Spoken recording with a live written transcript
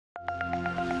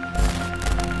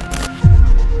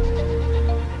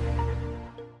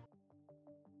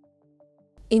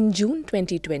In June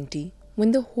 2020,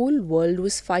 when the whole world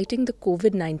was fighting the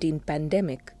COVID-19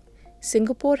 pandemic,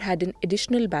 Singapore had an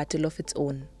additional battle of its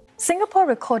own. Singapore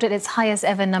recorded its highest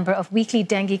ever number of weekly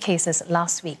dengue cases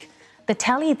last week. The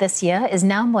tally this year is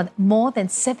now more than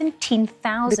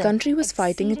 17,000. The country was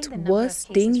fighting its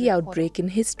worst dengue outbreak in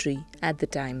history at the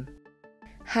time,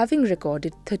 having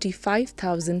recorded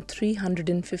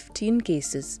 35,315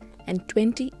 cases and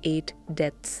 28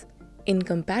 deaths. In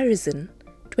comparison,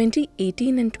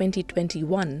 2018 and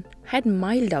 2021 had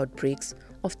mild outbreaks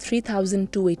of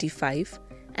 3,285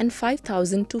 and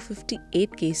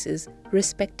 5,258 cases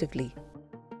respectively.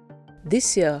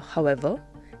 This year, however,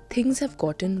 things have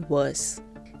gotten worse.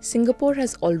 Singapore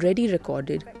has already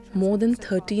recorded more than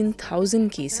 13,000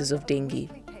 cases of dengue,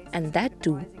 and that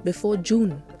too before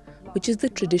June, which is the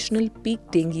traditional peak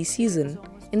dengue season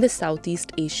in the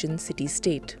Southeast Asian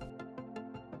city-state.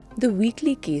 The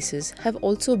weekly cases have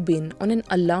also been on an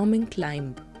alarming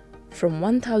climb, from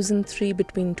 1,003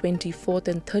 between 24th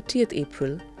and 30th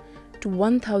April to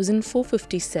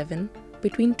 1,457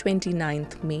 between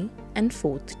 29th May and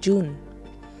 4th June.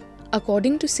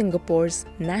 According to Singapore's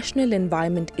National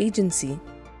Environment Agency,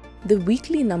 the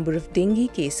weekly number of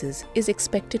dengue cases is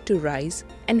expected to rise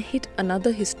and hit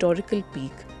another historical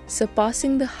peak,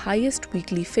 surpassing the highest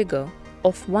weekly figure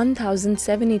of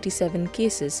 1,787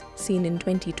 cases seen in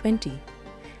 2020,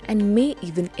 and may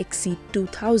even exceed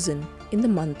 2,000 in the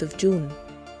month of June.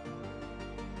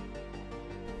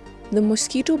 The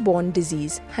mosquito-borne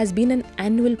disease has been an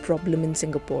annual problem in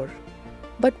Singapore.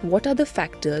 But what are the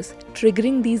factors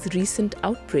triggering these recent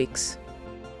outbreaks?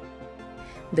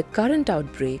 The current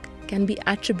outbreak can be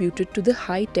attributed to the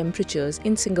high temperatures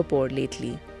in Singapore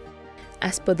lately.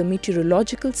 As per the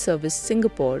Meteorological Service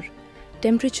Singapore,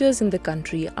 temperatures in the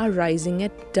country are rising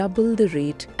at double the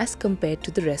rate as compared to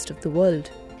the rest of the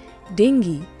world.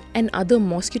 Dengue and other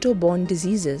mosquito-borne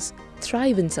diseases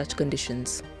thrive in such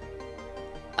conditions.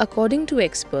 According to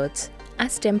experts,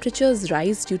 as temperatures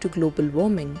rise due to global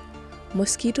warming,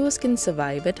 mosquitoes can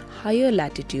survive at higher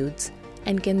latitudes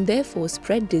and can therefore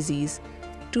spread disease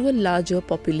to a larger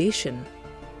population.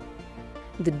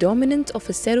 The dominance of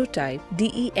a serotype,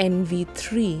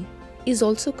 Dengue3, is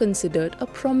also considered a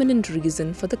prominent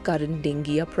reason for the current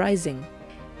dengue uprising.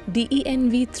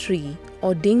 Dengue3,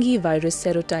 or dengue virus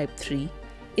serotype 3,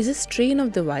 is a strain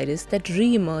of the virus that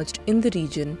re-emerged in the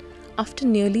region after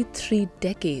nearly 3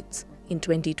 decades in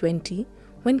 2020,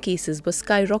 when cases were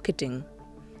skyrocketing.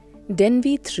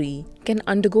 Dengue3 can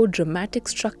undergo dramatic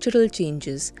structural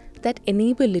changes that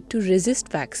enable it to resist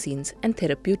vaccines and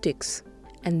therapeutics.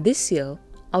 And this year,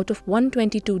 out of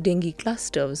 122 dengue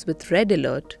clusters with red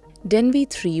alert,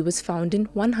 Dengue3 was found in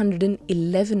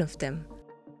 111 of them.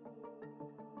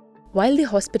 While the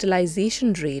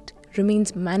hospitalization rate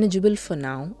remains manageable for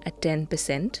now at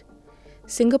 10%,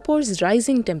 Singapore's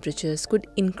rising temperatures could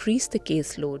increase the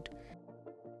caseload.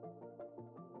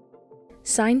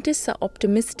 Scientists are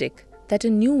optimistic that a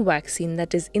new vaccine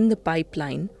that is in the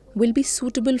pipeline will be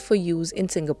suitable for use in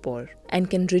Singapore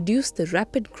and can reduce the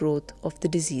rapid growth of the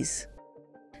disease.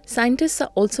 Scientists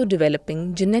are also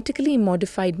developing genetically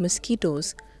modified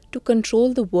mosquitoes to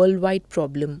control the worldwide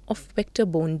problem of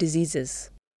vector-borne diseases.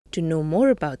 To know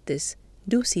more about this,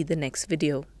 do see the next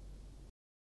video.